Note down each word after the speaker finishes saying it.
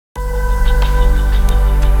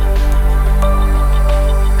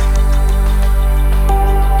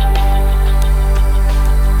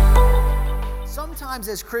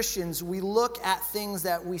as Christians, we look at things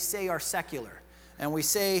that we say are secular. And we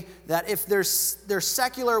say that if they're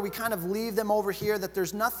secular, we kind of leave them over here, that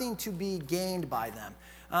there's nothing to be gained by them.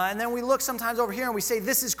 And then we look sometimes over here and we say,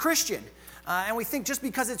 this is Christian. And we think just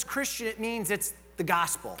because it's Christian, it means it's the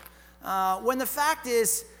gospel. When the fact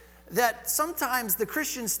is that sometimes the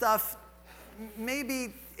Christian stuff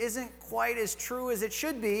maybe isn't quite as true as it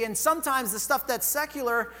should be. And sometimes the stuff that's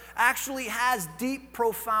secular actually has deep,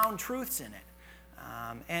 profound truths in it.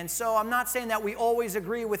 And so I'm not saying that we always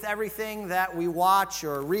agree with everything that we watch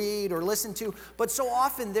or read or listen to, but so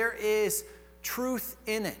often there is truth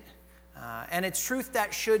in it. And it's truth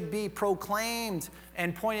that should be proclaimed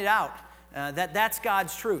and pointed out, that's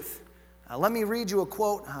God's truth. Let me read you a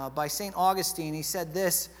quote by St. Augustine. He said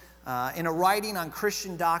this in a writing on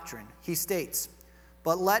Christian doctrine. He states,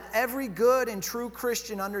 "But let every good and true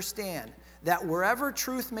Christian understand that wherever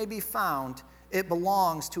truth may be found, it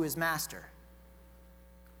belongs to his master."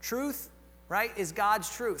 Truth, right, is God's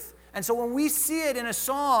truth. And so when we see it in a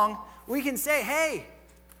song, we can say, hey,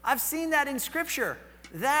 I've seen that in Scripture.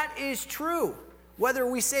 That is true, whether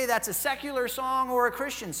we say that's a secular song or a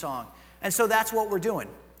Christian song. And so that's what we're doing.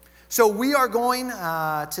 So we are going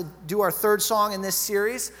to do our third song in this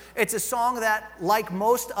series. It's a song that, like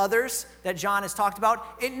most others that John has talked about,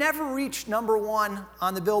 it never reached number 1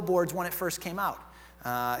 on the billboards when it first came out.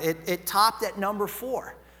 It topped at number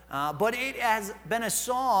 4. But it has been a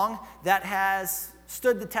song that has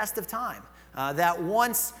stood the test of time. That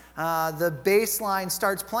once the bass line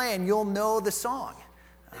starts playing, you'll know the song.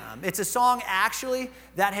 It's a song actually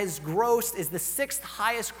that is the 6th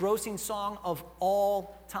highest grossing song of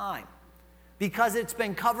all time. Because it's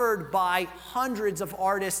been covered by hundreds of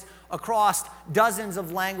artists across dozens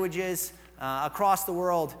of languages across the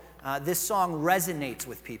world, this song resonates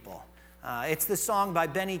with people. It's the song by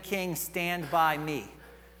Benny King, "Stand By Me."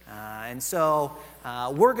 And so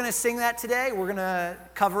we're going to sing that today. We're going to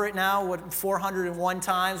cover it now. 401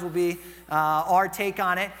 times will be our take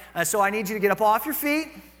on it. So I need you to get up off your feet.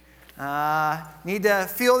 Need to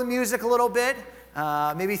feel the music a little bit.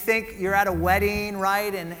 Maybe think you're at a wedding,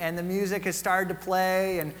 right? And the music has started to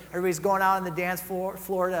play, and everybody's going out on the dance floor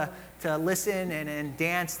to listen and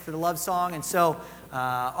dance to the love song. And so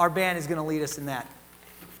our band is going to lead us in that.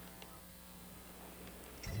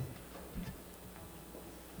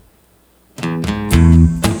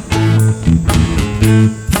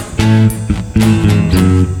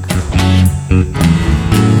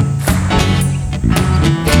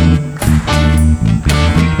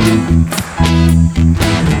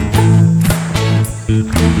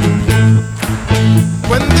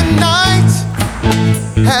 When the night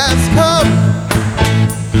has come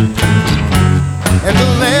and the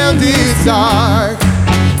land is dark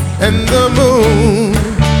and the moon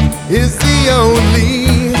is the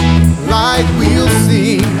only light we'll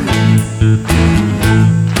see,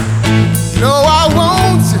 no, I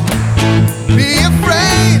won't be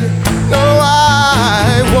afraid. No,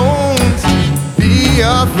 I won't be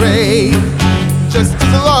afraid. Just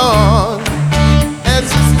as long as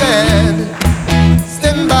you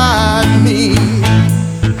stand by me.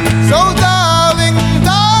 So darling,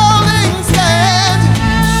 darling, stand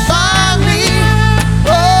by me.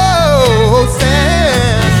 Oh,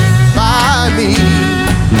 stand by me.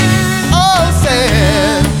 Oh,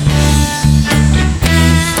 stand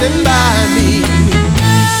by me.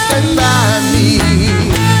 Stand by me.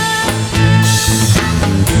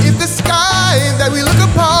 If the sky that we look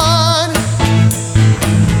upon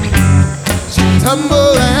should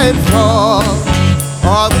tumble and fall,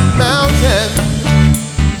 all the mountains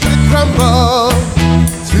should crumble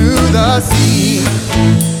to the sea,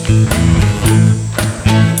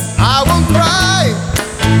 I won't cry,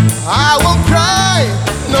 I won't cry,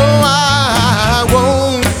 no, I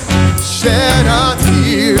won't shed a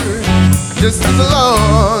tear, just as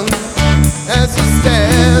long as you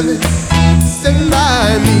stand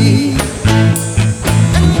by me.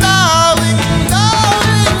 And darling,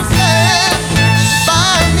 darling, stand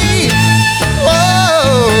by me.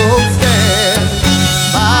 Oh, stand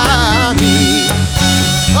by me.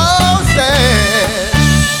 Oh, stand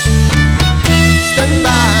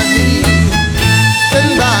by me.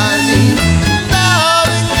 Stand by me.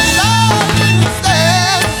 Darling, darling,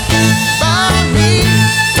 stand by me.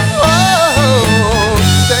 Oh,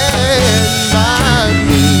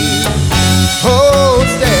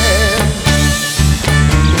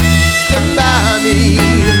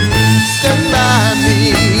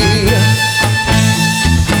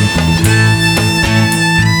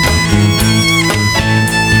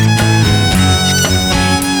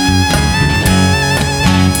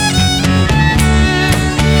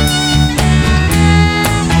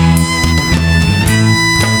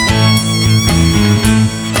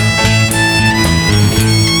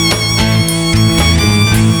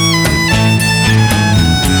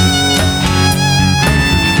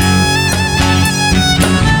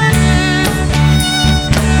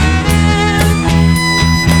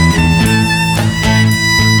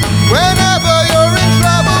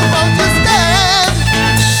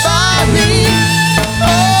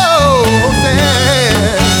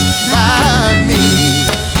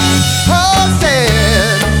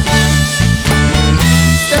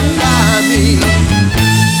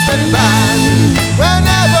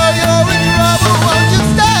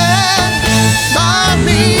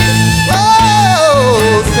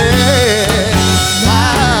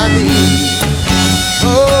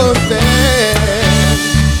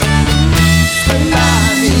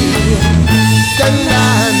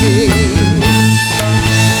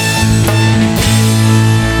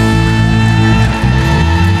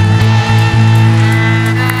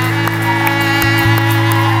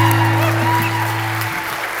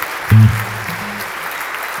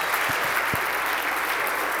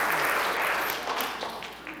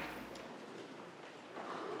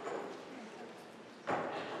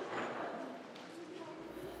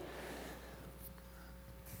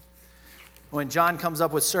 when John comes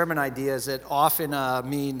up with sermon ideas, it often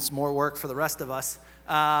means more work for the rest of us.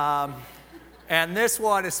 And this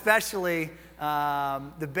one especially,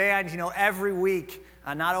 the band, every week,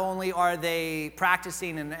 not only are they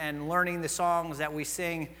practicing and learning the songs that we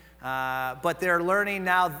sing, but they're learning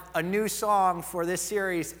now a new song for this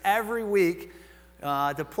series every week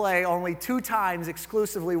to play only 2 times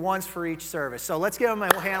exclusively, once for each service. So let's give them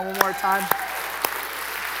a hand one more time.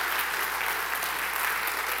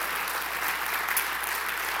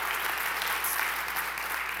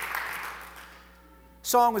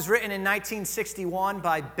 Song was written in 1961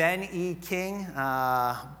 by Ben E. King.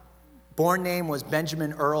 Born name was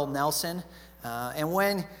Benjamin Earl Nelson. And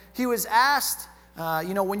when he was asked,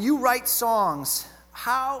 when you write songs,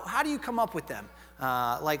 how do you come up with them?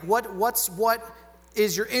 What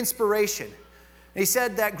is your inspiration? And he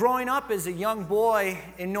said that growing up as a young boy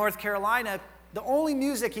in North Carolina, the only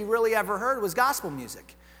music he really ever heard was gospel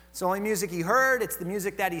music. It's the only music he heard. It's the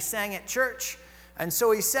music that he sang at church. And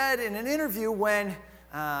so he said in an interview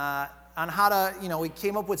on how to, he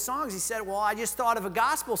came up with songs, he said, well, I just thought of a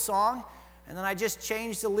gospel song, and then I just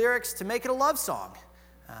changed the lyrics to make it a love song.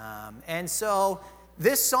 And so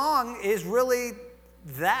this song is really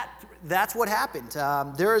that's what happened.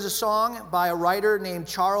 There is a song by a writer named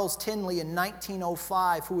Charles Tinley in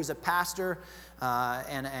 1905, who was a pastor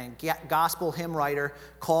and gospel hymn writer,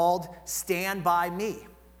 called Stand By Me.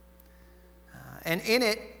 And in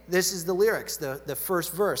it, this is the lyrics, the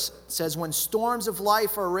first verse. It says, when storms of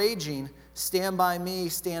life are raging, stand by me,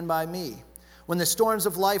 stand by me. When the storms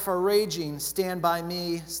of life are raging, stand by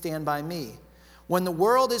me, stand by me. When the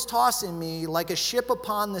world is tossing me like a ship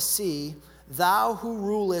upon the sea, thou who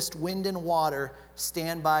rulest wind and water,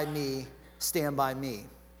 stand by me, stand by me.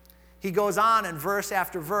 He goes on in verse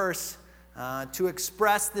after verse to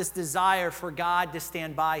express this desire for God to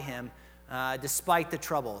stand by him despite the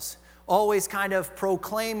troubles. Always kind of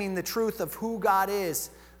proclaiming the truth of who God is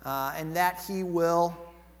and that he will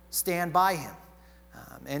stand by him.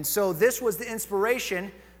 And so this was the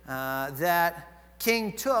inspiration that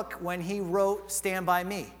King took when he wrote Stand By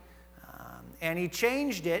Me. And he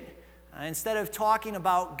changed it. Instead of talking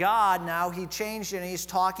about God now, he changed it and he's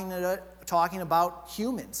talking about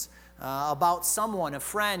humans, about someone, a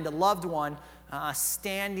friend, a loved one,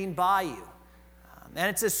 standing by you. And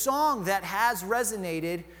it's a song that has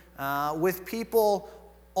resonated with people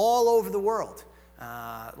all over the world.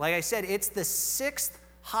 Like I said, it's the 6th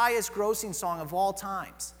highest grossing song of all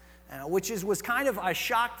times, which was kind of a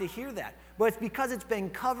shock to hear that. But it's because it's been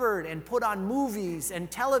covered and put on movies and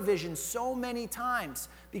television so many times,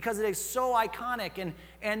 because it is so iconic.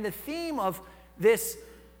 And the theme of this,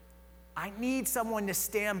 I need someone to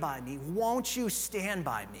stand by me. Won't you stand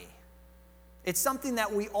by me? It's something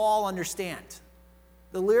that we all understand.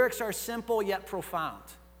 The lyrics are simple yet profound.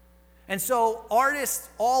 And so artists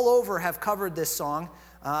all over have covered this song.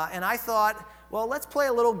 And I thought, well, let's play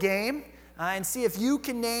a little game and see if you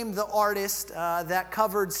can name the artist that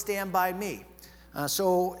covered Stand By Me.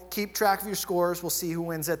 So keep track of your scores. We'll see who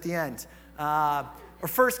wins at the end. Our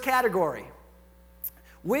first category.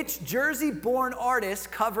 Which Jersey-born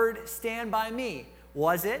artist covered Stand By Me?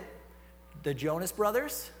 Was it the Jonas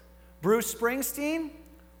Brothers, Bruce Springsteen,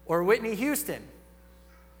 or Whitney Houston?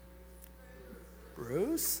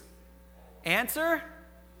 Bruce? Answer?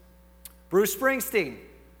 Bruce Springsteen.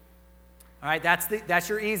 All right, that's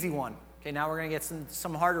your easy one. Okay, now we're going to get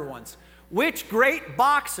some harder ones. Which great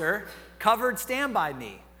boxer covered Stand By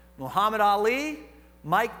Me? Muhammad Ali,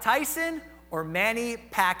 Mike Tyson, or Manny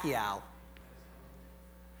Pacquiao?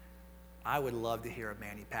 I would love to hear a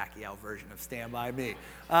Manny Pacquiao version of Stand By Me.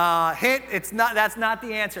 Hint, that's not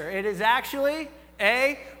the answer. It is actually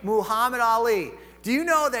A, Muhammad Ali. Do you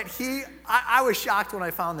know that I was shocked when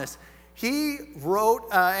I found this. He wrote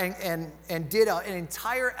and did an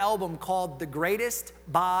entire album called The Greatest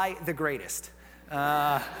by the Greatest.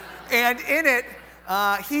 And in it,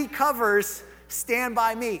 he covers Stand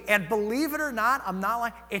By Me. And believe it or not, I'm not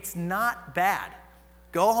lying, it's not bad.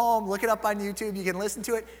 Go home, look it up on YouTube, you can listen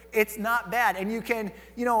to it. It's not bad. And you can,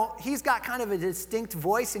 he's got kind of a distinct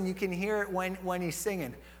voice and you can hear it when he's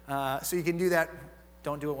singing. So you can do that.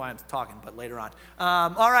 Don't do it while I'm talking, but later on.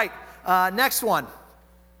 All right, next one.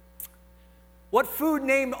 What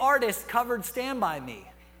food-named artist covered Stand By Me?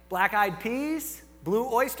 Black Eyed Peas, Blue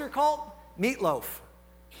Oyster Cult, Meatloaf.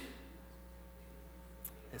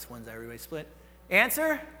 This one's everybody split.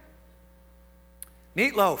 Answer?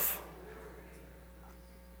 Meatloaf.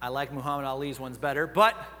 I like Muhammad Ali's ones better,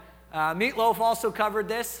 but Meatloaf also covered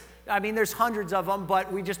this. I mean, there's hundreds of them,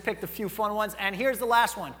 but we just picked a few fun ones. And here's the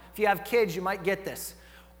last one. If you have kids, you might get this.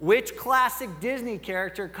 Which classic Disney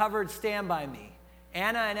character covered Stand By Me?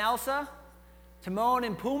 Anna and Elsa, Timon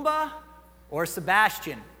and Pumbaa or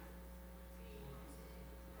Sebastian?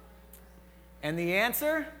 And the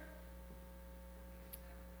answer?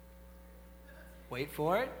 Wait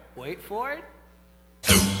for it. Wait for it.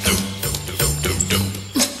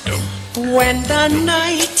 When the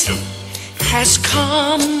night has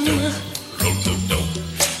come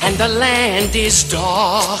and the land is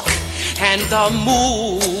dark and the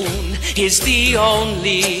moon is the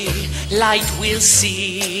only light we'll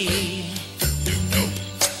see,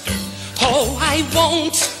 oh, I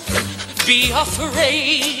won't be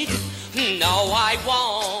afraid. No, I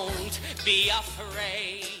won't be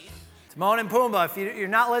afraid. Timon and Pumbaa, if you're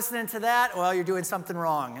not listening to that, well, you're doing something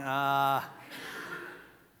wrong.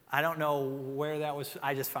 I don't know where that was.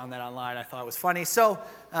 I just found that online. I thought it was funny. So,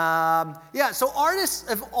 so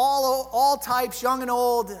artists of all types, young and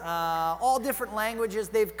old, all different languages,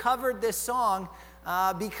 they've covered this song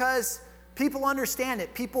because people understand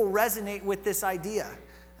it. People resonate with this idea.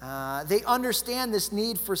 They understand this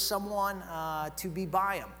need for someone to be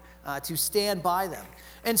by them, to stand by them.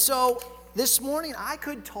 And so this morning I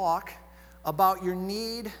could talk about your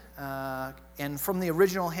need, and from the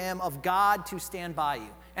original hymn, of God to stand by you,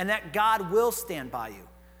 and that God will stand by you.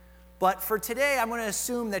 But for today, I'm going to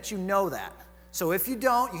assume that you know that. So if you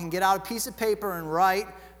don't, you can get out a piece of paper and write,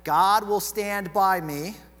 God will stand by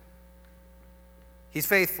me. He's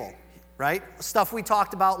faithful, right? Stuff we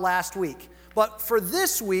talked about last week. But for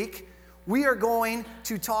this week, we are going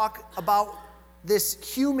to talk about this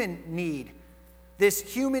human need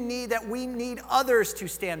that we need others to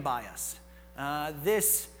stand by us.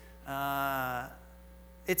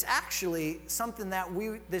 It's actually something that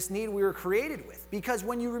this need we were created with. Because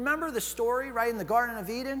when you remember the story, right, in the Garden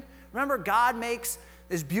of Eden, remember God makes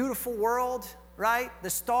this beautiful world, right?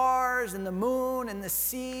 The stars and the moon and the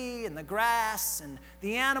sea and the grass and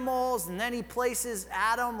the animals, and then he places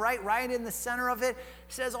Adam right in the center of it.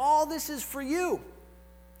 He says, all this is for you.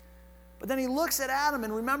 But then he looks at Adam,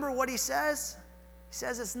 and remember what he says? He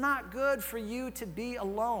says, it's not good for you to be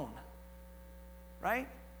alone, right?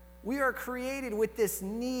 We are created with this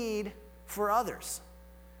need for others,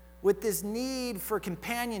 with this need for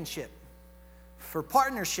companionship, for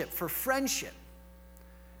partnership, for friendship.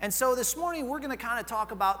 And so this morning, we're going to kind of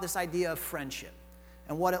talk about this idea of friendship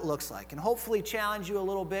and what it looks like, and hopefully challenge you a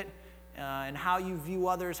little bit in how you view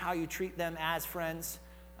others, how you treat them as friends.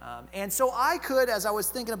 And so I could, as I was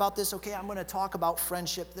thinking about this, okay, I'm going to talk about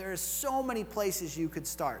friendship. There are so many places you could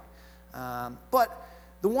start. But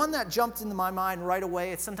the one that jumped into my mind right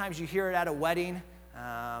away, it's sometimes you hear it at a wedding,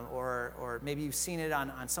 or maybe you've seen it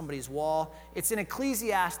on somebody's wall. It's in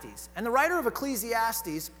Ecclesiastes. And the writer of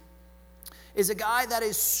Ecclesiastes is a guy that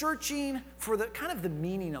is searching for the kind of the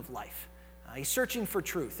meaning of life. He's searching for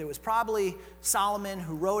truth. It was probably Solomon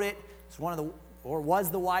who wrote it. He's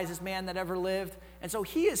was the wisest man that ever lived. And so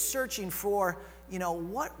he is searching for,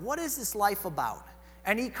 what is this life about?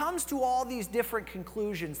 And he comes to all these different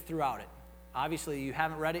conclusions throughout it. Obviously, you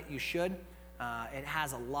haven't read it, you should. It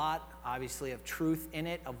has a lot, obviously, of truth in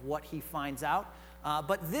it, of what he finds out.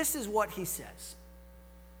 But this is what he says.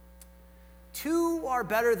 Two are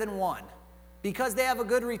better than one, because they have a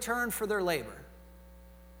good return for their labor.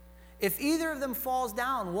 If either of them falls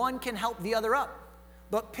down, one can help the other up.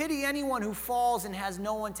 But pity anyone who falls and has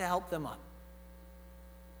no one to help them up.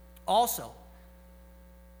 Also,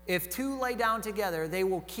 if two lay down together, they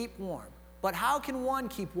will keep warm. But how can one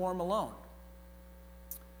keep warm alone?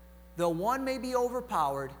 Though one may be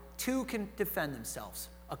overpowered, two can defend themselves.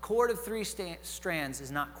 A cord of three strands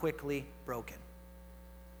is not quickly broken.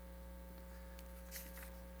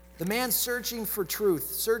 The man searching for truth,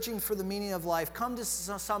 searching for the meaning of life, come to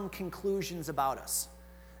some conclusions about us.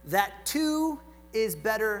 That two is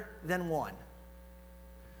better than one.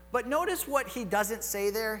 But notice what he doesn't say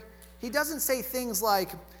there. He doesn't say things like,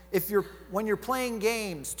 when you're playing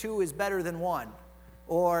games, two is better than one.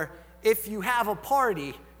 Or if you have a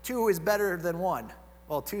party, two is better than one.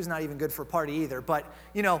 Well, two's not even good for a party either, but,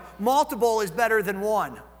 multiple is better than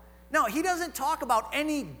one. No, he doesn't talk about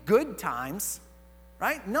any good times,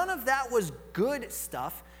 right? None of that was good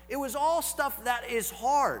stuff. It was all stuff that is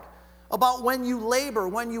hard. About when you labor,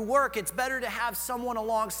 when you work, it's better to have someone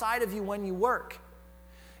alongside of you when you work.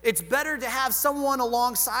 It's better to have someone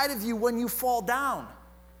alongside of you when you fall down,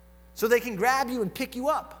 so they can grab you and pick you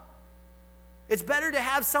up. It's better to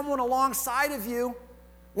have someone alongside of you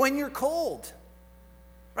when you're cold,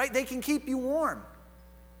 right? They can keep you warm,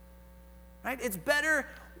 right? It's better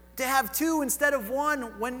to have two instead of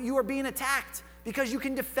one when you are being attacked, because you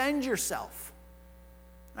can defend yourself,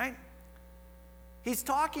 right? He's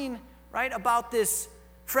talking, right, about this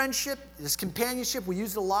friendship, this companionship. We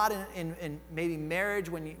use it a lot in maybe marriage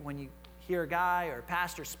when you hear a guy or a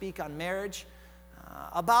pastor speak on marriage,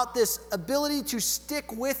 about this ability to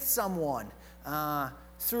stick with someone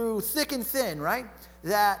through thick and thin, right?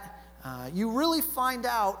 That you really find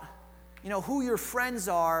out, who your friends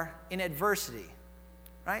are in adversity,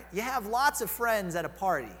 right? You have lots of friends at a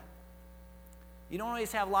party. You don't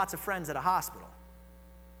always have lots of friends at a hospital,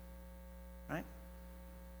 right?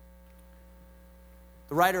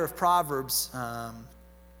 The writer of Proverbs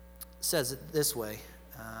says it this way.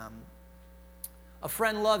 A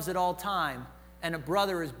friend loves at all time, and a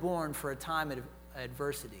brother is born for a time of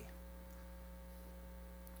adversity.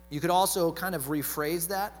 You could also kind of rephrase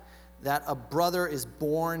that a brother is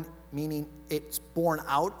born, meaning it's born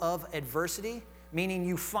out of adversity, meaning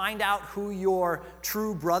you find out who your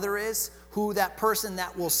true brother is, who that person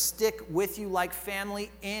that will stick with you like family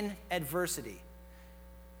in adversity.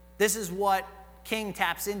 This is what King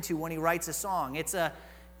taps into when he writes a song. It's a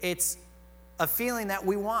feeling that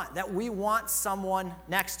we want someone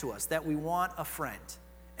next to us, that we want a friend.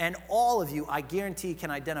 And all of you, I guarantee, can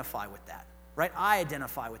identify with that, right? I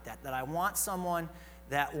identify with that I want someone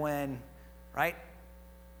that when, right,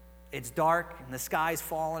 it's dark and the sky's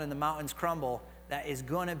falling and the mountains crumble, that is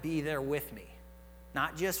going to be there with me.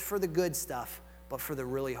 Not just for the good stuff, but for the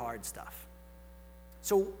really hard stuff.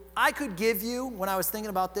 So I could give you, when I was thinking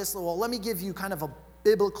about this, well, let me give you kind of a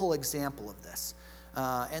biblical example of this.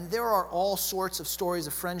 And there are all sorts of stories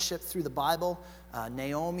of friendship through the Bible.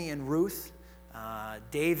 Naomi and Ruth,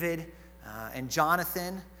 David and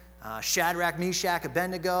Jonathan, Shadrach, Meshach,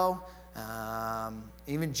 Abednego,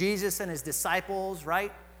 even Jesus and his disciples,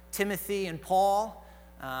 right? Timothy and Paul.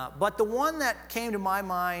 But the one that came to my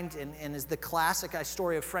mind and is the classic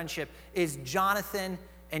story of friendship is Jonathan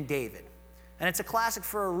and David. And it's a classic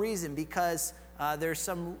for a reason, because there's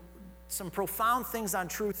some profound things on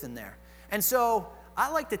truth in there. And so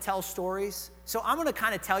I like to tell stories. So I'm going to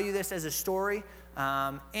kind of tell you this as a story,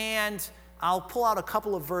 and I'll pull out a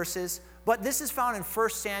couple of verses. But this is found in 1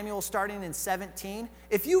 Samuel, starting in 17.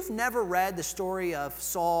 If you've never read the story of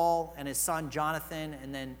Saul and his son Jonathan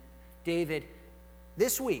and then David,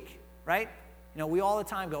 this week, right? We all the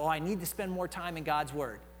time go, I need to spend more time in God's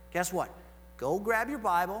Word. Guess what? Go grab your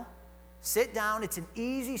Bible, sit down. It's an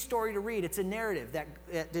easy story to read. It's a narrative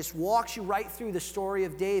that just walks you right through the story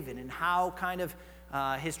of David and how kind of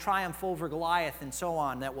his triumph over Goliath and so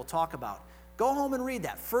on that we'll talk about. Go home and read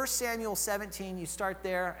that. 1 Samuel 17, you start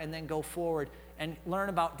there and then go forward and learn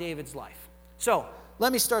about David's life. So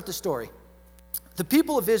let me start the story. The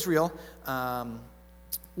people of Israel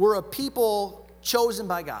were a people chosen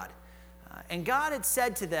by God. And God had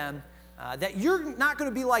said to them that you're not going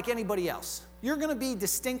to be like anybody else. You're going to be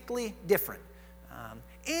distinctly different.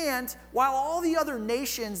 And while all the other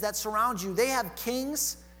nations that surround you, they have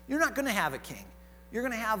kings, you're not going to have a king. You're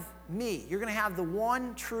going to have me. You're going to have the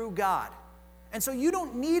one true God. And so you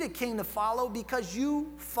don't need a king to follow, because you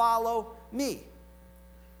follow me.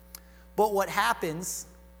 But what happens,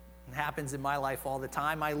 it happens in my life all the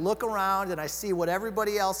time, I look around and I see what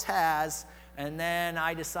everybody else has, and then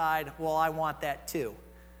I decide, well, I want that too.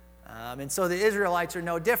 And so the Israelites are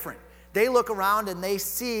no different. They look around and they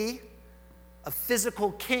see a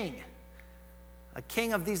physical king, a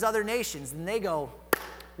king of these other nations, and they go,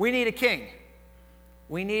 we need a king.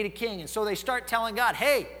 We need a king. And so they start telling God,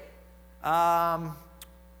 hey,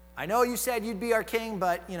 I know you said you'd be our king,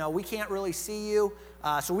 but, we can't really see you,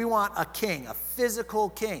 so we want a king, a physical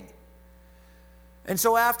king. And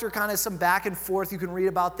so after kind of some back and forth, you can read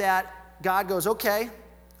about that, God goes, okay,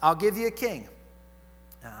 I'll give you a king.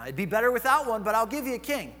 It'd be better without one, but I'll give you a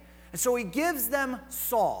king. And so he gives them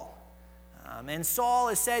Saul. And Saul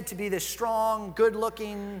is said to be this strong,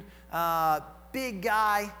 good-looking, big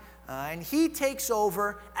guy. And he takes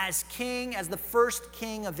over as king, as the first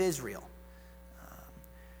king of Israel.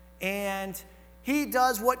 And he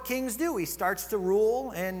does what kings do. He starts to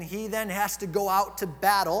rule, and he then has to go out to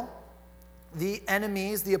battle the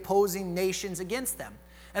enemies, the opposing nations against them.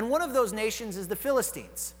 And one of those nations is the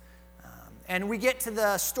Philistines. And we get to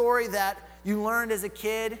the story that you learned as a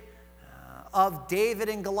kid of David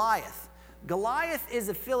and Goliath. Goliath is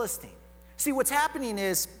a Philistine. See, what's happening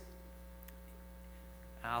is,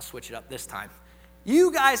 I'll switch it up this time.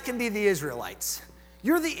 You guys can be the Israelites.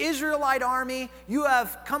 You're the Israelite army. You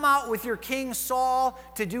have come out with your king Saul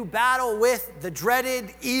to do battle with the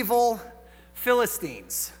dreaded, evil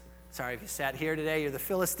Philistines. Sorry if you sat here today, you're the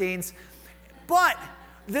Philistines. But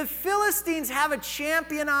the Philistines have a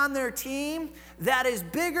champion on their team that is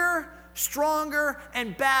bigger, stronger,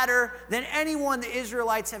 and badder than anyone the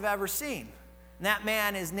Israelites have ever seen. And that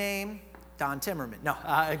man is named Don Timmerman. No,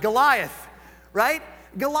 Goliath, right?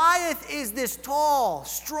 Goliath is this tall,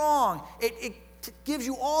 strong. gives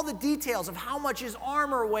you all the details of how much his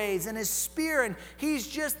armor weighs and his spear, and he's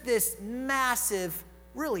just this massive,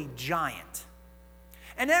 really giant.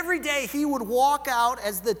 And every day he would walk out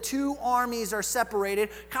as the two armies are separated,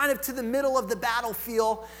 kind of to the middle of the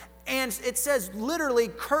battlefield, and it says literally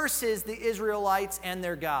curses the Israelites and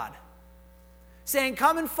their God, saying,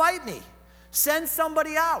 come and fight me. Send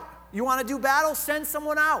somebody out. You want to do battle? Send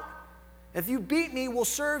someone out. If you beat me, we'll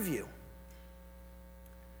serve you.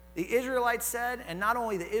 The Israelites said, and not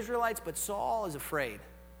only the Israelites, but Saul is afraid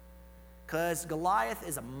because Goliath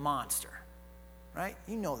is a monster, right?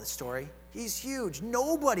 You know the story. He's huge.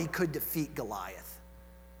 Nobody could defeat Goliath.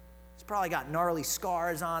 He's probably got gnarly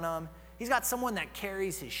scars on him. He's got someone that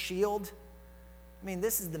carries his shield. I mean,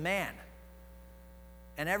 this is the man.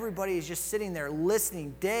 And everybody is just sitting there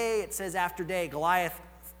listening day, it says after day, Goliath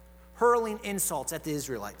hurling insults at the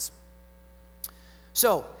Israelites.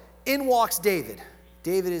 So, in walks David.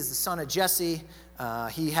 David is the son of Jesse.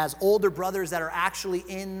 He has older brothers that are actually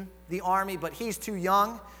in the army, but he's too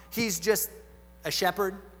young. He's just a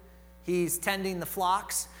shepherd. He's tending the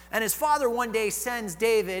flocks. And his father one day sends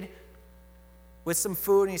David with some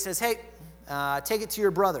food, and he says, hey, take it to your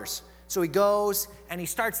brothers. So he goes, and he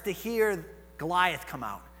starts to hear Goliath come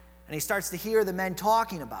out. And he starts to hear the men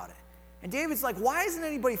talking about it. And David's like, why isn't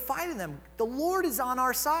anybody fighting them? The Lord is on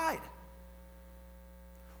our side.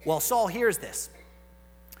 Well, Saul hears this.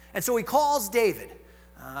 And so he calls David,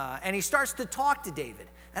 and he starts to talk to David.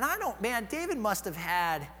 And David must have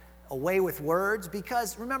had a way with words,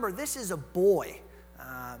 because remember, this is a boy,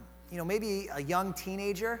 maybe a young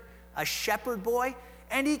teenager, a shepherd boy,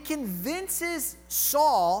 and he convinces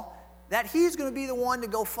Saul that he's going to be the one to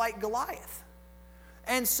go fight Goliath.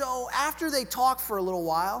 And so after they talk for a little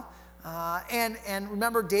while, and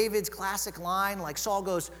remember David's classic line, like Saul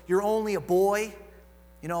goes, you're only a boy.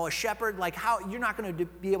 A shepherd, like how you're not going to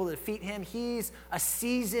be able to defeat him. He's a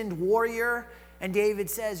seasoned warrior. And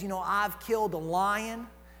David says, I've killed a lion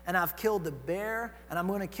and I've killed the bear, and I'm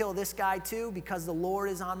going to kill this guy too because the Lord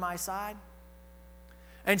is on my side.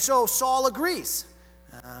 And so Saul agrees.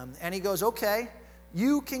 And he goes, okay,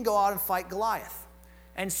 you can go out and fight Goliath.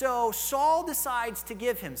 And so Saul decides to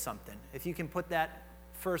give him something. If you can put that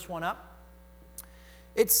first one up.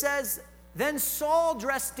 It says, then Saul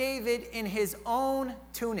dressed David in his own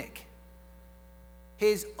tunic.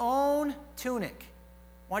 His own tunic.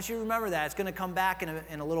 I want you to remember that. It's going to come back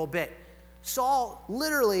in a little bit. Saul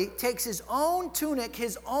literally takes his own tunic,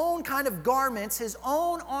 his own kind of garments, his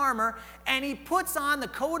own armor, and he puts on the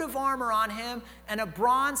coat of armor on him and a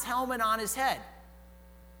bronze helmet on his head.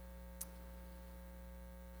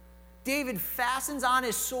 David fastens on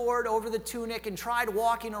his sword over the tunic and tried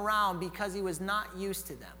walking around because he was not used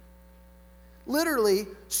to them. Literally,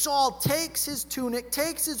 Saul takes his tunic,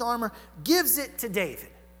 takes his armor, gives it to David.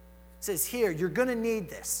 Says, here, you're going to need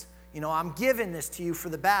this. I'm giving this to you for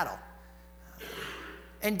the battle.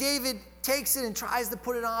 And David takes it and tries to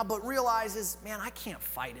put it on, but realizes, man, I can't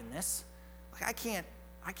fight in this. Like,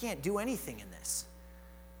 I can't do anything in this.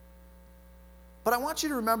 But I want you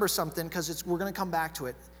to remember something, because we're going to come back to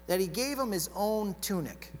it, that he gave him his own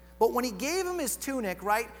tunic. But when he gave him his tunic,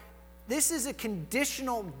 right, this is a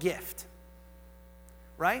conditional gift.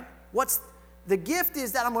 Right? The gift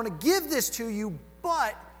is that I'm going to give this to you,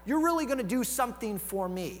 but you're really going to do something for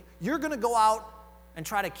me. You're going to go out and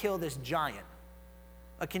try to kill this giant.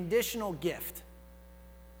 A conditional gift.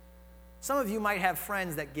 Some of you might have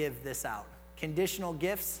friends that give this out. Conditional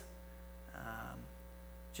gifts,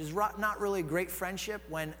 which is not really a great friendship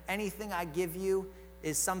when anything I give you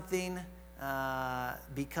is something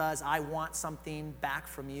because I want something back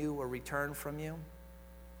from you or return from you.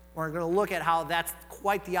 We're going to look at how that's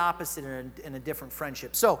quite the opposite in a different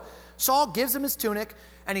friendship. So Saul gives him his tunic,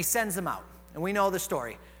 and he sends him out. And we know the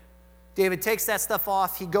story. David takes that stuff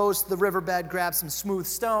off. He goes to the riverbed, grabs some smooth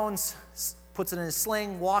stones, puts it in his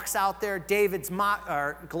sling, walks out there.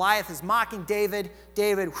 Goliath is mocking David.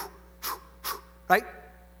 David, right?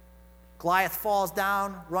 Goliath falls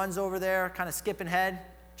down, runs over there, kind of skipping head,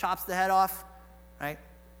 chops the head off, right?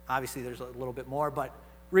 Obviously, there's a little bit more, but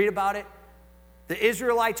read about it. The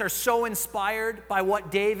Israelites are so inspired by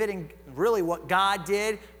what David and really what God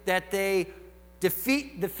did that they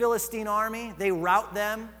defeat the Philistine army. They rout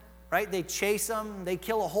them, right? They chase them. They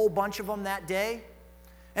kill a whole bunch of them that day.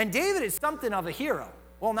 And David is something of a hero.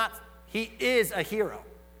 Well, he is a hero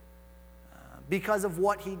because of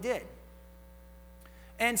what he did.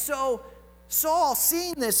 And so Saul,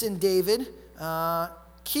 seeing this in David,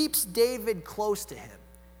 keeps David close to him.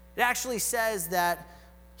 It actually says that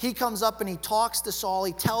he comes up and he talks to Saul,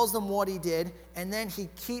 he tells them what he did, and then he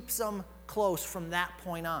keeps them close from that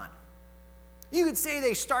point on. You could say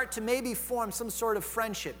they start to maybe form some sort of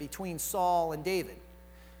friendship between Saul and David.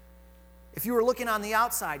 If you were looking on the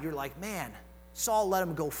outside, you're like, man, Saul let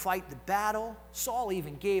him go fight the battle. Saul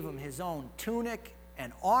even gave him his own tunic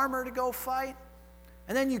and armor to go fight.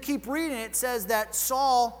 And then you keep reading, it says that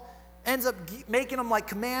Saul ends up making him like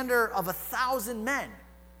commander of 1,000 men.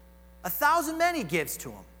 1,000 men he gives to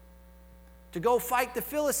him to go fight the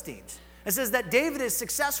Philistines. It says that David is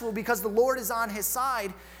successful because the Lord is on his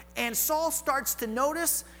side. And Saul starts to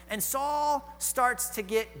notice, and Saul starts to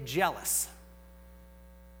get jealous.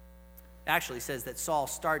 It actually says that Saul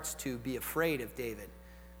starts to be afraid of David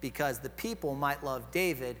because the people might love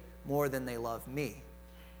David more than they love me.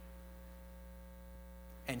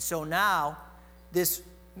 And so now, this,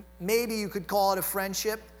 maybe you could call it a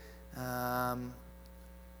friendship,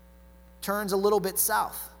 turns a little bit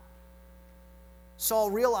south.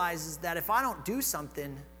 Saul realizes that if I don't do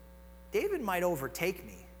something, David might overtake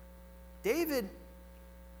me. The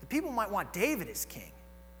people might want David as king.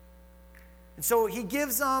 And so he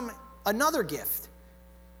gives them another gift.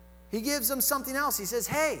 He gives them something else. He says,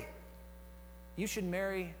 hey, you should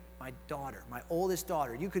marry my daughter, my oldest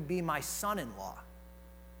daughter. You could be my son-in-law.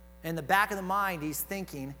 In the back of the mind, he's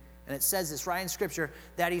thinking, and it says this right in Scripture,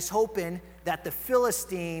 that he's hoping that the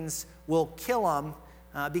Philistines will kill him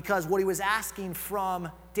because what he was asking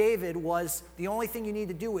from David was, the only thing you need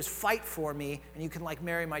to do is fight for me, and you can,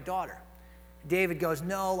 marry my daughter. David goes,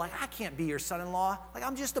 no, I can't be your son-in-law.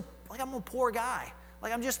 I'm a poor guy.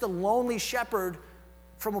 I'm just a lonely shepherd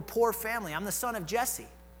from a poor family. I'm the son of Jesse.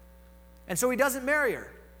 And so he doesn't marry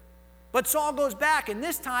her. But Saul goes back, and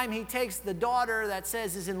this time he takes the daughter that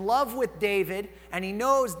says is in love with David, and he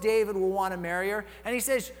knows David will want to marry her, and he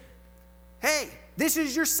says, hey, this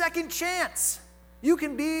is your second chance. You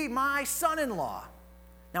can be my son-in-law.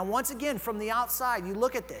 Now, once again, from the outside, you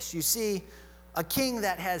look at this. You see a king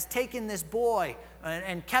that has taken this boy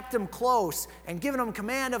and kept him close and given him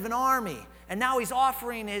command of an army, and now he's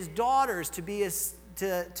offering his daughters to be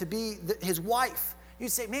his wife.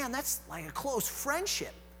 You'd say, man, that's like a close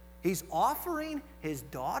friendship. He's offering his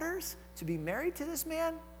daughters to be married to this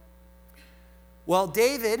man? Well,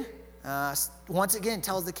 David, once again,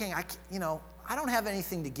 tells the king, I don't have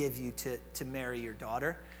anything to give you to marry your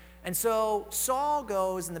daughter. And so Saul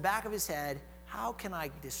goes in the back of his head, how can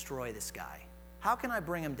I destroy this guy? How can I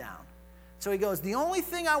bring him down? So he goes, the only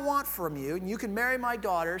thing I want from you, and you can marry my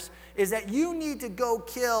daughters, is that you need to go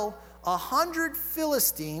kill 100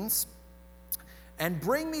 Philistines and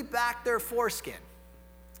bring me back their foreskin.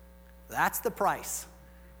 That's the price.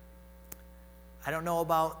 I don't know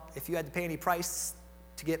about if you had to pay any price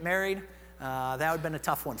to get married. That would have been a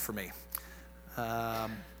tough one for me.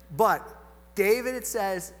 But David, it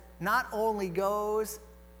says, not only goes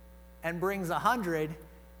and brings 100,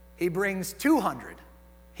 he brings 200.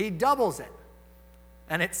 He doubles it.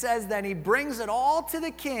 And it says then he brings it all to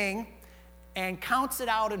the king and counts it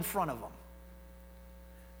out in front of him.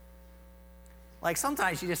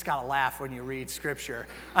 Sometimes you just got to laugh when you read Scripture.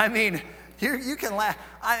 I mean, you can laugh.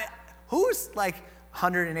 Who's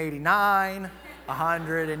 189,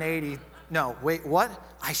 180? No, wait, what?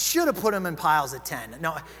 I should have put them in piles of 10.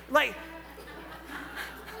 No,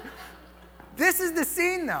 this is the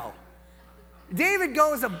scene, though. David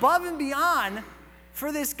goes above and beyond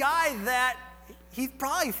for this guy that he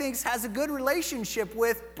probably thinks has a good relationship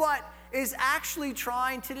with, but is actually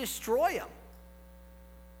trying to destroy him.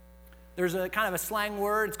 There's a kind of a slang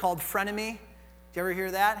word, it's called frenemy. Did you ever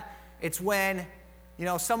hear that? It's when,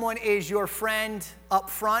 someone is your friend up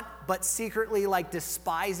front, but secretly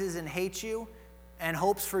despises and hates you and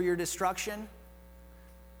hopes for your destruction.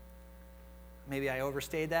 Maybe I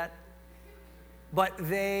overstayed that. But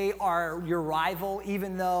they are your rival,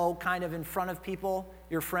 even though kind of in front of people,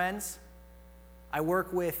 you're friends. I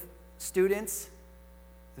work with students.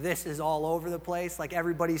 This is all over the place.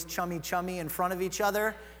 Everybody's chummy in front of each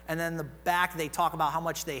other. And then the back, they talk about how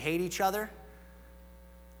much they hate each other.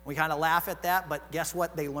 We kind of laugh at that, but guess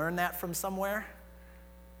what? They learn that from somewhere.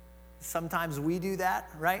 Sometimes we do that,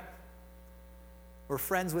 right? We're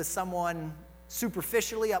friends with someone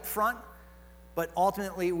superficially up front, but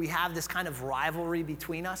ultimately we have this kind of rivalry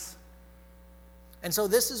between us. And so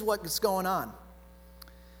this is what's going on.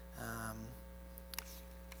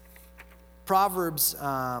 Proverbs,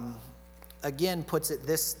 again, puts it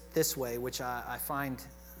this way, which I find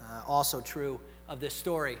also true of this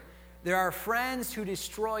story. There are friends who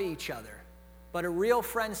destroy each other, but a real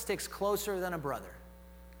friend sticks closer than a brother.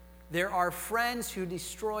 There are friends who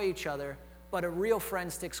destroy each other, but a real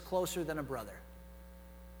friend sticks closer than a brother.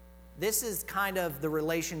 This is kind of the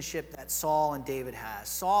relationship that Saul and David has.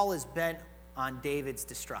 Saul is bent on David's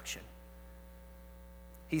destruction.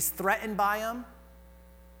 He's threatened by him.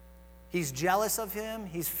 He's jealous of him.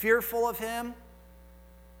 He's fearful of him.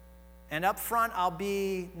 And up front, I'll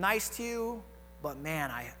be nice to you, but man,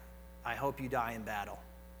 I hope you die in battle.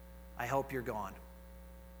 I hope you're gone.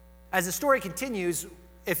 As the story continues,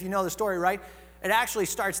 if you know the story, right, it actually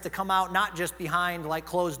starts to come out not just behind like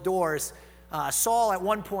closed doors. Saul at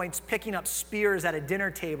one point is picking up spears at a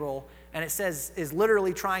dinner table, and it says is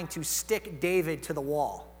literally trying to stick David to the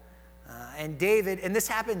wall. And David, and this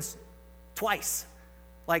happens twice.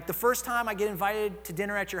 Like the first time I get invited to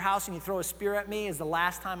dinner at your house and you throw a spear at me is the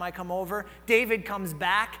last time I come over. David comes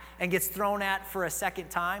back and gets thrown at for a second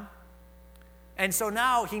time. And so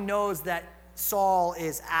now he knows that Saul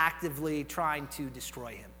is actively trying to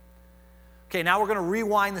destroy him. Okay, now we're going to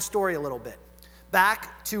rewind the story a little bit.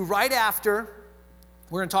 Back to right after,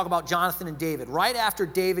 we're going to talk about Jonathan and David. Right after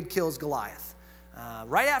David kills Goliath.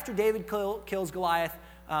 Right after David kills Goliath,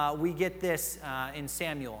 we get this in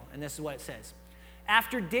Samuel, and this is what it says.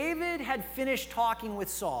 After David had finished talking with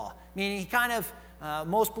Saul, meaning he kind of,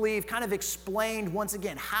 most believe, kind of explained once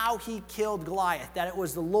again how he killed Goliath, that it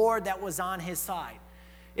was the Lord that was on his side.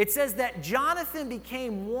 It says that Jonathan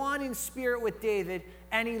became one in spirit with David,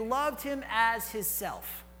 and he loved him as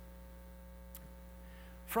himself.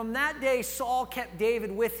 From that day, Saul kept David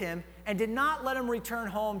with him and did not let him return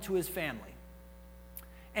home to his family.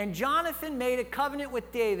 And Jonathan made a covenant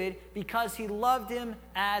with David because he loved him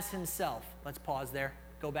as himself. Let's pause there.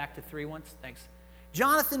 Go back to 3 once. Thanks.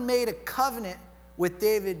 Jonathan made a covenant with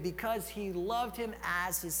David because he loved him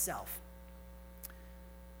as himself.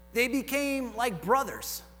 They became like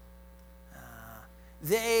brothers.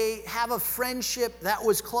 They have a friendship that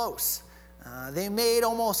was close. They made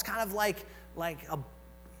almost kind of like a.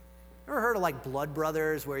 Ever heard of like blood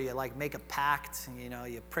brothers, where you like make a pact? You know,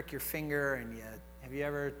 you prick your finger, and you have you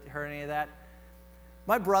ever heard any of that?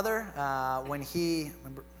 My brother, my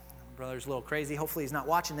brother's a little crazy. Hopefully, he's not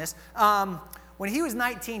watching this. When he was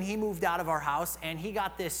 19, he moved out of our house, and he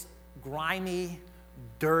got this grimy,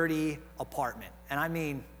 dirty apartment, and I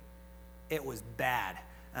mean, it was bad.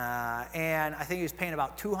 And I think he was paying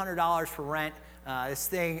about $200 for rent. This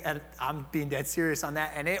thing, and I'm being dead serious on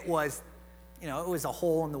that, and it was, it was a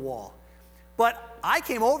hole in the wall. But I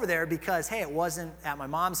came over there because, hey, it wasn't at my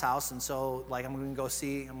mom's house, and so like I'm going to go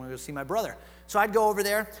see my brother. So I'd go over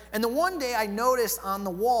there, and the one day I noticed on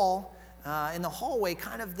the wall in the hallway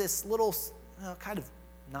kind of this little,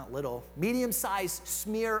 medium-sized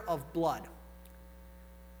smear of blood.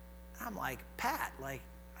 And I'm like, Pat, like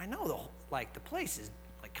I know the place is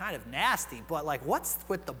like kind of nasty, but like what's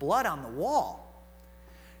with the blood on the wall?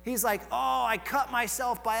 He's like, oh, I cut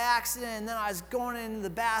myself by accident, and then I was going into the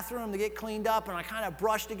bathroom to get cleaned up, and I kind of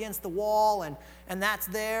brushed against the wall, and that's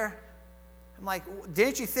there. I'm like,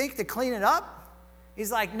 didn't you think to clean it up?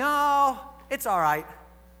 He's like, no, it's all right.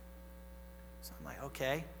 So I'm like,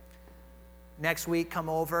 okay. Next week, come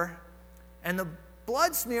over, and the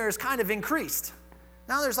blood smear is kind of increased.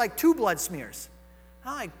 Now there's like 2 blood smears.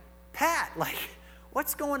 I'm like, Pat, like,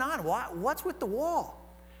 what's going on? What's with the wall?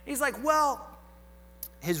 He's like, well,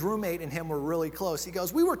 his roommate and him were really close. He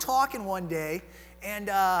goes, we were talking one day, and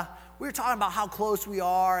we were talking about how close we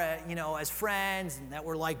are, as friends, and that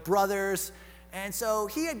we're like brothers. And so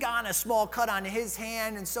he had gotten a small cut on his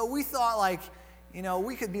hand, and so we thought, like,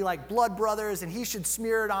 we could be like blood brothers, and he should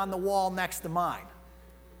smear it on the wall next to mine.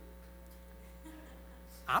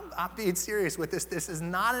 I'm being serious with this. This is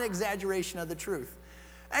not an exaggeration of the truth.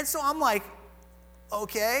 And so I'm like,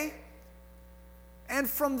 okay. And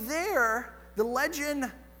from there, the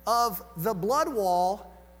legend of the blood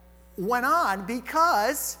wall went on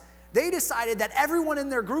because they decided that everyone in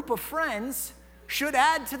their group of friends should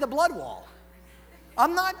add to the blood wall.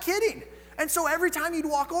 I'm not kidding. And so every time you'd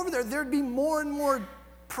walk over there, there'd be more and more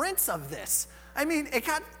prints of this. I mean,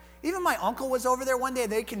 even my uncle was over there one day.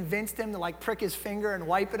 They convinced him to like prick his finger and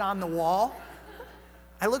wipe it on the wall.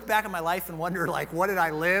 I look back at my life and wonder, like, what did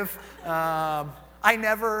I live? I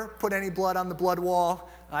never put any blood on the blood wall.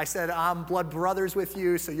 I said, I'm blood brothers with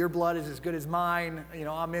you, so your blood is as good as mine.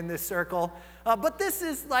 I'm in this circle. But this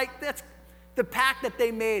is that's the pact that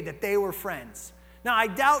they made, that they were friends. Now, I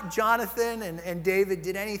doubt Jonathan and David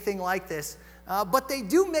did anything like this, but they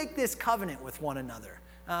do make this covenant with one another,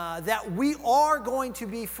 that we are going to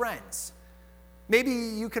be friends. Maybe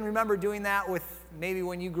you can remember doing that with maybe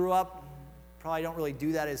when you grew up. Probably don't really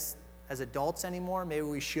do that as adults anymore. Maybe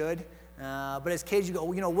we should. But as kids, you go,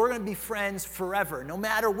 we're going to be friends forever. No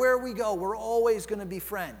matter where we go, we're always going to be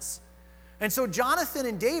friends. And so Jonathan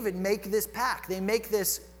and David make this pact. They make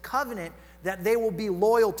this covenant that they will be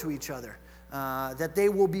loyal to each other, that they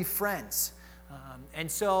will be friends.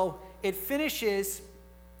 And so it finishes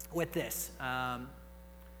with this.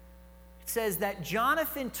 It says that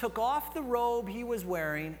Jonathan took off the robe he was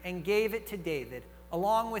wearing and gave it to David,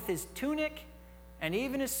 along with his tunic and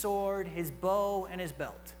even his sword, his bow, and his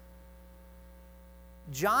belt.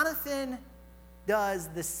 Jonathan does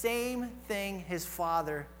the same thing his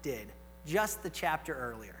father did just the chapter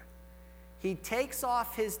earlier. He takes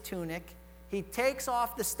off his tunic, he takes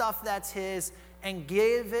off the stuff that's his, and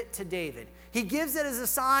gives it to David. He gives it as a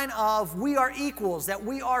sign of we are equals, that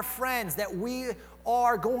we are friends, that we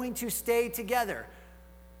are going to stay together.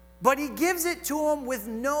 But he gives it to him with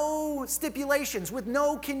no stipulations, with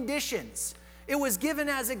no conditions. It was given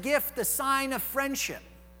as a gift, a sign of friendship.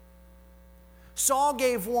 Saul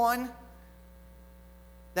gave one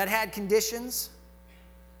that had conditions.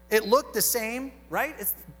 It looked the same, right?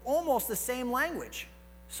 It's almost the same language.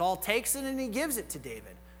 Saul takes it and he gives it to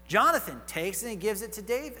David. Jonathan takes it and he gives it to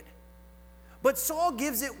David. But Saul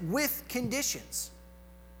gives it with conditions.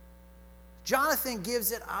 Jonathan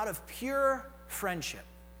gives it out of pure friendship.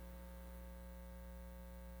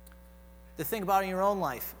 To think about in your own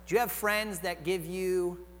life. Do you have friends that give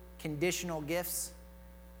you conditional gifts?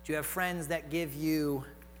 Do you have friends that give you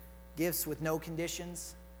gifts with no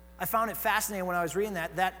conditions? I found it fascinating when I was reading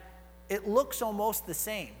that it looks almost the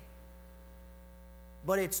same,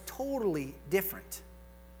 but it's totally different.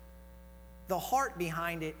 The heart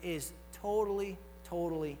behind it is totally,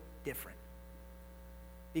 totally different.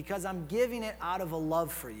 Because I'm giving it out of a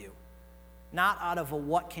love for you, not out of a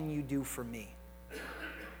what can you do for me.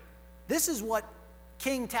 This is what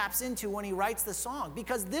King taps into when he writes the song,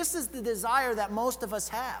 because this is the desire that most of us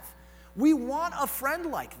have. We want a friend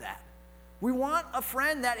like that. We want a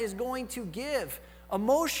friend that is going to give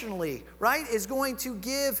emotionally, right? Is going to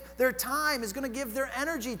give their time, is going to give their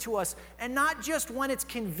energy to us, and not just when it's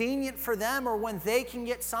convenient for them or when they can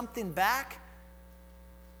get something back,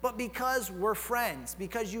 but because we're friends,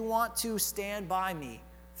 because you want to stand by me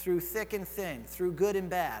through thick and thin, through good and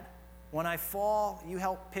bad. When I fall, you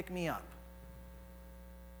help pick me up.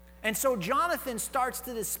 And so Jonathan starts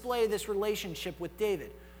to display this relationship with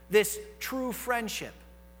David, this true friendship.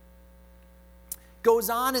 Goes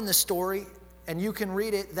on in the story, and you can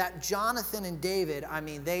read it, that Jonathan and David,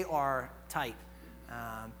 they are tight.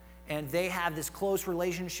 And they have this close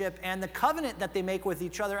relationship, and the covenant that they make with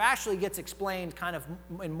each other actually gets explained kind of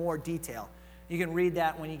in more detail. You can read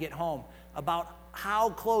that when you get home, about how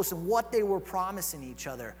close and what they were promising each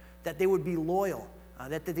other, that they would be loyal,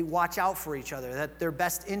 that they watch out for each other, that their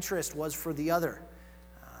best interest was for the other.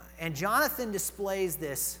 And Jonathan displays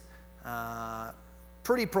this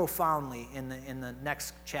pretty profoundly in the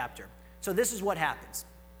next chapter. So this is what happens.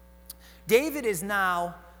 David is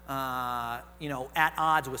now, at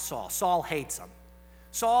odds with Saul. Saul hates him.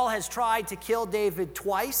 Saul has tried to kill David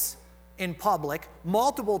twice in public,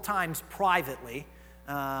 multiple times privately,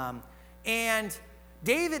 and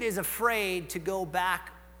David is afraid to go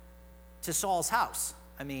back to Saul's house.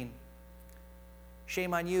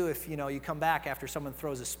 Shame on you if you come back after someone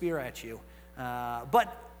throws a spear at you.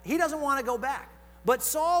 But he doesn't want to go back. But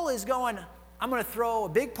Saul is going, I'm going to throw a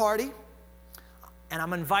big party, and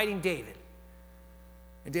I'm inviting David.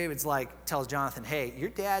 And David's tells Jonathan, hey,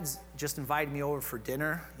 your dad's just invited me over for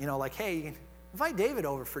dinner. Hey, you can invite David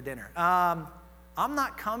over for dinner. I'm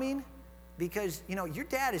not coming because, your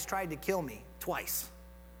dad has tried to kill me twice.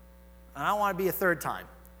 And I don't want to be a third time.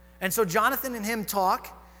 And so Jonathan and him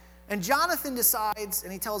talk, and Jonathan decides,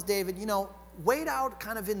 and he tells David, wait out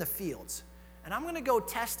kind of in the fields. And I'm going to go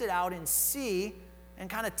test it out and see, and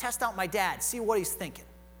kind of test out my dad, see what he's thinking.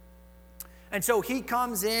 And so he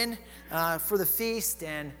comes in for the feast,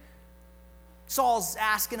 and Saul's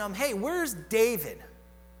asking him, hey, where's David?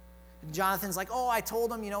 And Jonathan's like, oh, I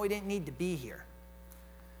told him, he didn't need to be here.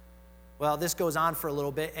 Well, this goes on for a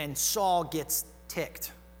little bit, and Saul gets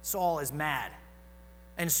ticked. Saul is mad.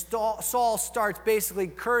 And Saul starts basically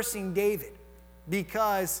cursing David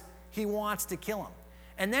because he wants to kill him.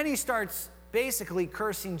 And then he starts basically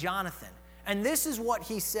cursing Jonathan. And this is what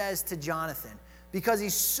he says to Jonathan, because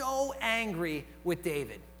he's so angry with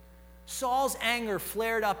David. Saul's anger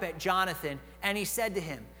flared up at Jonathan, and he said to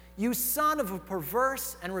him, you son of a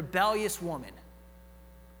perverse and rebellious woman,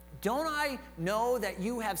 don't I know that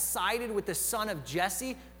you have sided with the son of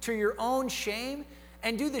Jesse to your own shame,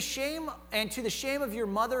 and to the shame of your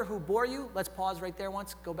mother who bore you? Let's pause right there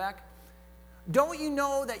once, go back. Don't I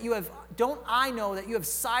know that you have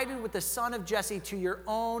sided with the son of Jesse to your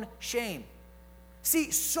own shame? See,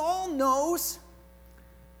 Saul knows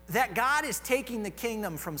that God is taking the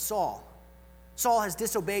kingdom from Saul. Saul has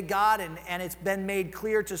disobeyed God, and it's been made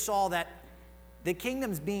clear to Saul that the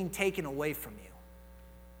kingdom's being taken away from you,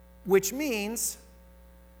 which means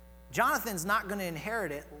Jonathan's not going to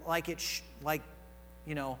inherit it like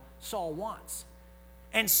Saul wants.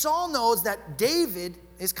 And Saul knows that David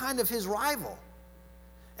is kind of his rival.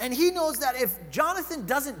 And he knows that if Jonathan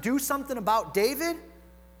doesn't do something about David,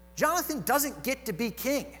 Jonathan doesn't get to be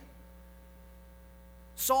king.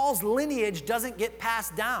 Saul's lineage doesn't get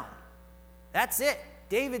passed down. That's it.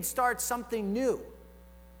 David starts something new.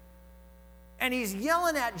 And he's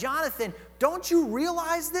yelling at Jonathan, don't you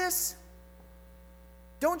realize this?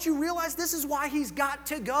 Don't you realize this is why he's got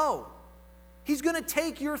to go? He's going to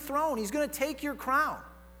take your throne. He's going to take your crown.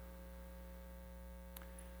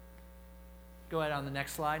 Go ahead on the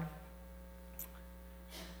next slide.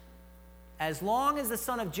 As long as the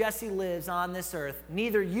son of Jesse lives on this earth,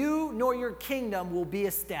 neither you nor your kingdom will be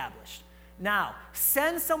established. Now,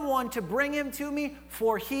 send someone to bring him to me,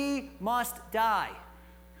 for he must die.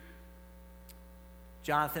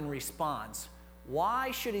 Jonathan responds, why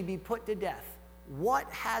should he be put to death? What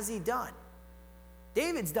has he done?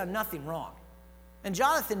 David's done nothing wrong. And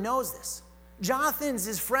Jonathan knows this. Jonathan's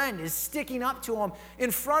his friend, is sticking up to him in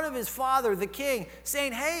front of his father, the king,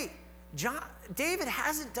 saying, hey, David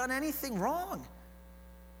hasn't done anything wrong.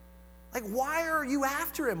 Like, why are you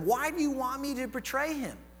after him? Why do you want me to betray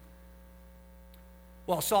him?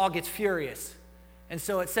 Well, Saul gets furious. And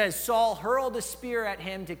so it says, Saul hurled a spear at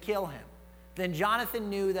him to kill him. Then Jonathan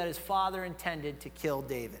knew that his father intended to kill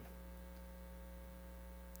David.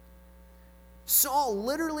 Saul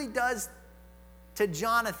literally does to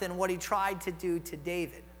Jonathan what he tried to do to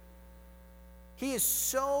David. He is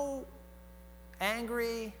so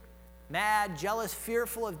angry, mad, jealous,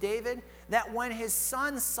 fearful of David, that when his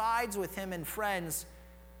son sides with him and friends,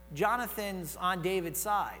 Jonathan's on David's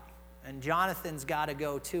side. And Jonathan's got to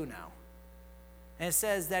go too now. And it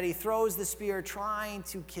says that he throws the spear trying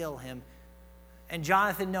to kill him. And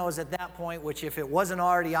Jonathan knows at that point, which if it wasn't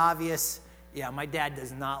already obvious, yeah, my dad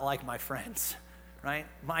does not like my friends, right?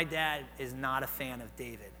 My dad is not a fan of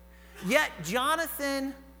David. Yet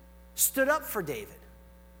Jonathan stood up for David.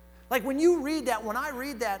 Like when you read that, when I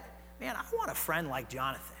read that, man, I want a friend like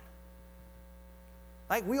Jonathan.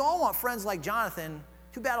 Like we all want friends like Jonathan.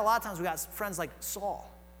 Too bad a lot of times we got friends like Saul.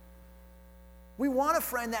 We want a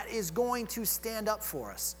friend that is going to stand up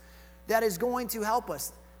for us, that is going to help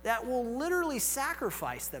us, that will literally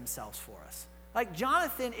sacrifice themselves for us. Like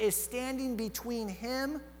Jonathan is standing between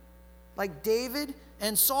him, like David,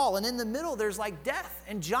 and Saul. And in the middle, there's like death.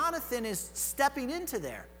 And Jonathan is stepping into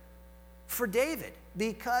there for David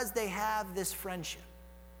because they have this friendship.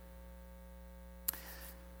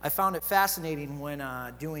 I found it fascinating when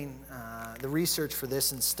doing the research for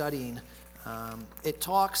this and studying. It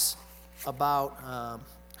talks about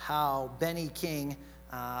how Benny King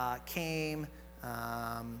came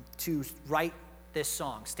to write this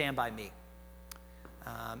song, Stand By Me.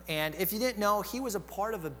 And if you didn't know, he was a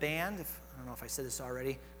part of a band, I don't know if I said this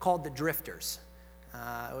already, called the Drifters.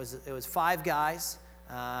 It was 5 guys.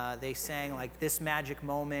 They sang like This Magic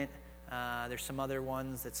Moment. There's some other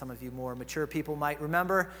ones that some of you more mature people might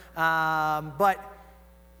remember. But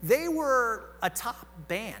they were a top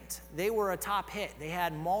band. They were a top hit. They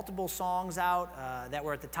had multiple songs out that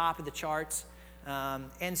were at the top of the charts.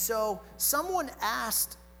 And so someone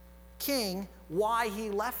asked King why he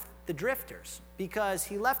left the Drifters, because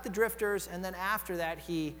he left the Drifters and then after that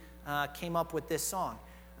he came up with this song.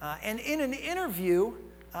 And in an interview,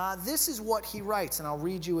 this is what he writes, and I'll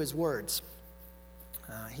read you his words.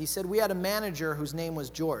 He said, we had a manager whose name was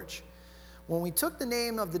George. When we took the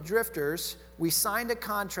name of the Drifters, we signed a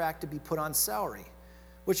contract to be put on salary,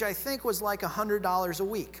 which I think was like $100 a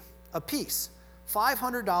week, a piece,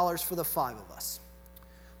 $500 for the 5 of us.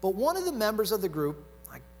 But one of the members of the group,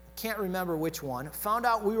 I can't remember which one, found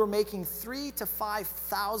out we were making $3,000 to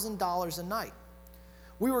 $5,000 a night.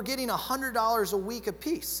 We were getting $100 a week a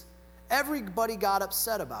piece. Everybody got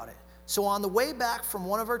upset about it. So on the way back from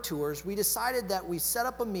one of our tours, we decided that we set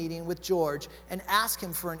up a meeting with George and ask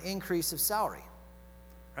him for an increase of salary,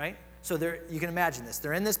 right? So you can imagine this.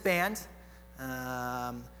 They're in this band.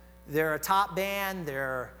 They're a top band.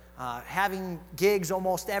 They're having gigs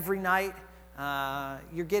almost every night.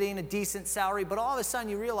 You're getting a decent salary, but all of a sudden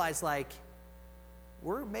you realize, like,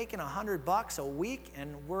 we're making $100 a week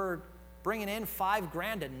and we're bringing in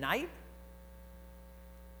 $5,000 a night.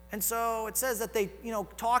 And so it says that they,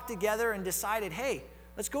 talked together and decided, hey,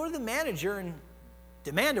 let's go to the manager and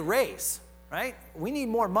demand a raise, right? We need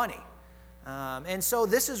more money. And so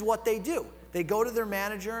this is what they do. They go to their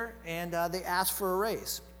manager and they ask for a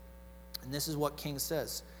raise. And this is what King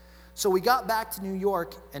says. So we got back to New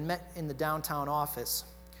York and met in the downtown office.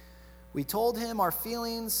 We told him our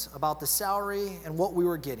feelings about the salary and what we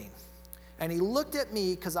were getting. And he looked at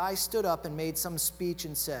me because I stood up and made some speech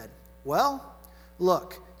and said, well,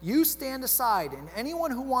 look, You stand aside, and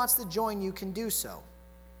anyone who wants to join you can do so.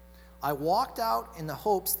 I walked out in the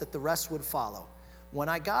hopes that the rest would follow. When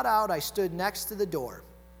I got out, I stood next to the door,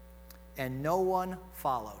 and no one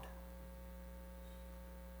followed.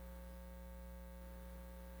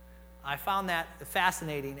 I found that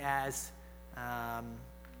fascinating as,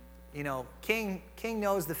 King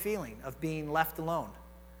knows the feeling of being left alone,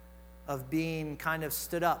 of being kind of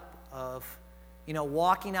stood up, of,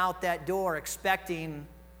 walking out that door expecting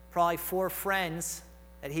probably 4 friends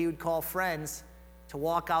that he would call friends to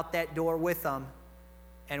walk out that door with him.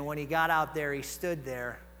 And when he got out there, he stood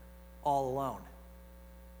there all alone.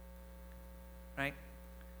 Right?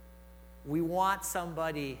 We want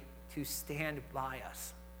somebody to stand by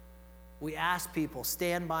us. We ask people,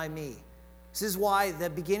 stand by me. This is why the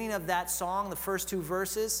beginning of that song, the first 2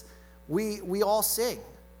 verses, we all sing.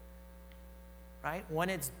 Right? When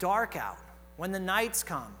it's dark out, when the nights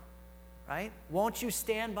come, right? Won't you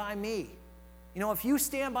stand by me? If you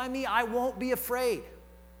stand by me, I won't be afraid.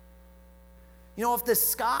 If the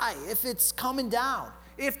sky, if it's coming down,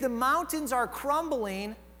 if the mountains are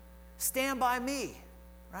crumbling, stand by me,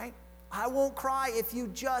 right? I won't cry if you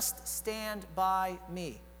just stand by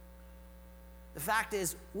me. The fact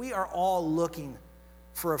is, we are all looking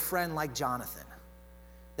for a friend like Jonathan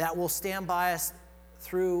that will stand by us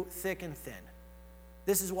through thick and thin.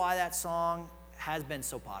 This is why that song has been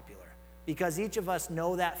so popular, because each of us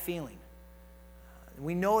know that feeling.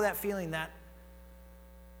 We know that feeling that,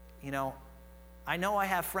 I know I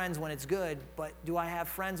have friends when it's good, but do I have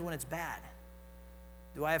friends when it's bad?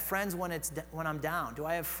 Do I have friends when I'm down? Do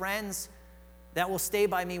I have friends that will stay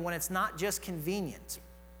by me when it's not just convenient?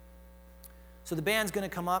 So the band's going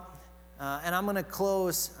to come up, and I'm going to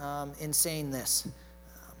close in saying this,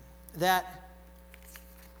 that,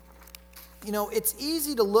 it's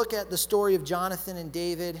easy to look at the story of Jonathan and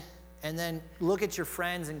David and then look at your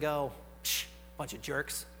friends and go, psh, bunch of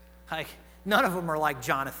jerks. Like, none of them are like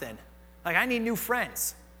Jonathan. Like, I need new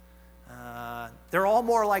friends. They're all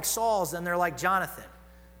more like Sauls than they're like Jonathan.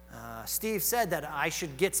 Steve said that I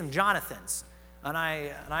should get some Jonathans. And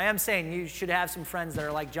I am saying you should have some friends that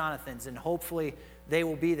are like Jonathans, and hopefully they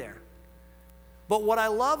will be there. But what I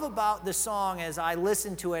love about the song, as I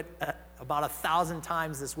listened to it about 1,000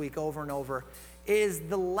 times this week over and over, is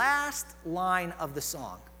the last line of the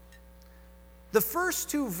song. The first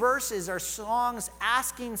 2 verses are songs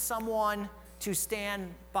asking someone to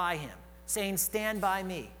stand by him, saying, stand by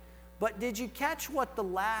me. But did you catch what the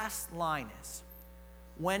last line is?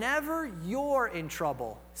 Whenever you're in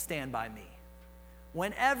trouble, stand by me.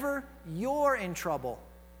 Whenever you're in trouble,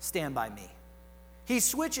 stand by me. He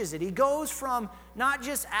switches it. He goes from not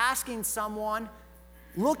just asking someone,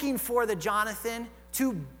 looking for the Jonathan,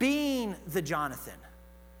 to being the Jonathan,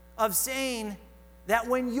 of saying that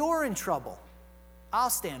when you're in trouble, I'll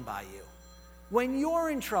stand by you. When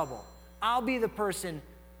you're in trouble, I'll be the person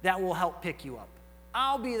that will help pick you up.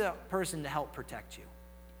 I'll be the person to help protect you.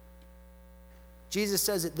 Jesus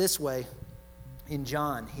says it this way in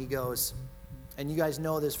John. He goes, and you guys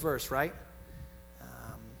know this verse, right?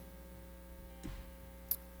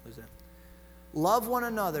 What is it? Love one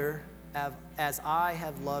another as I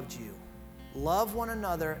have loved you. Love one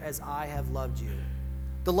another as I have loved you.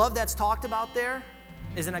 The love that's talked about there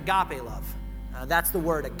is an agape love. That's the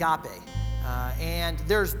word, agape. And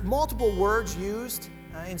there's multiple words used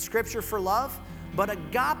in Scripture for love, but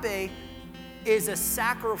agape is a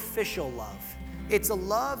sacrificial love. It's a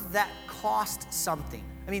love that costs something.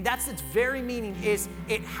 I mean, that's its very meaning, is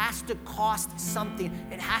it has to cost something.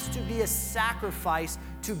 It has to be a sacrifice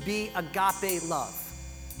to be agape love.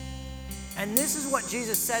 And this is what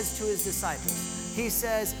Jesus says to his disciples. He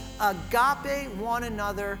says, agape one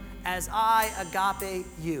another as I agape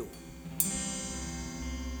you.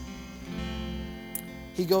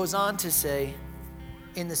 He goes on to say,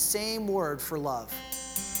 in the same word for love,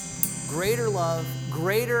 love,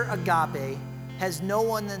 greater agape has no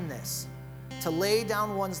one than this, to lay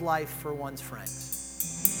down one's life for one's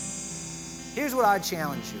friends. Here's what I'd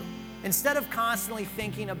challenge you. Instead of constantly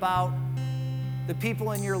thinking about the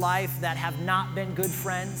people in your life that have not been good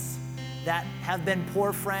friends, that have been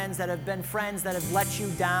poor friends, that have been friends that have let you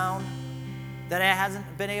down, that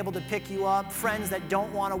hasn't been able to pick you up, friends that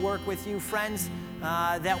don't want to work with you, friends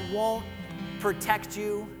that won't protect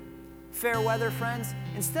you, fair weather friends,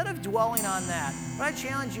 instead of dwelling on that, what I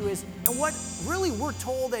challenge you is, and what really we're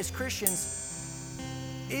told as Christians,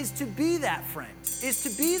 is to be that friend, is to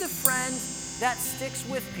be the friend that sticks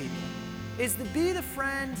with people, is to be the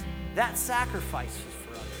friend that sacrifices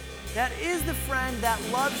for others, that is the friend that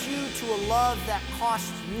loves you to a love that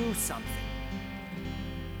costs you something.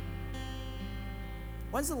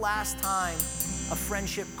 When's the last time a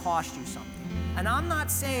friendship cost you something. And I'm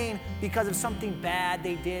not saying because of something bad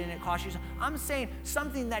they did and it cost you something. I'm saying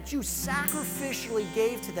something that you sacrificially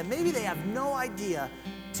gave to them. Maybe they have no idea,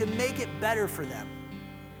 to make it better for them,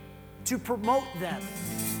 to promote them,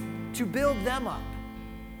 to build them up.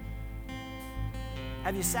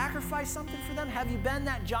 Have you sacrificed something for them? Have you been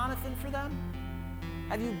that Jonathan for them?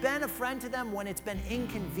 Have you been a friend to them when it's been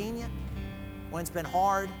inconvenient, when it's been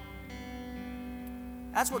hard?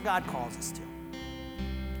 That's what God calls us to.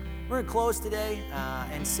 We're going to close today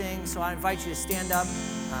and sing, so I invite you to stand up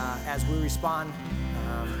as we respond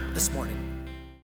this morning.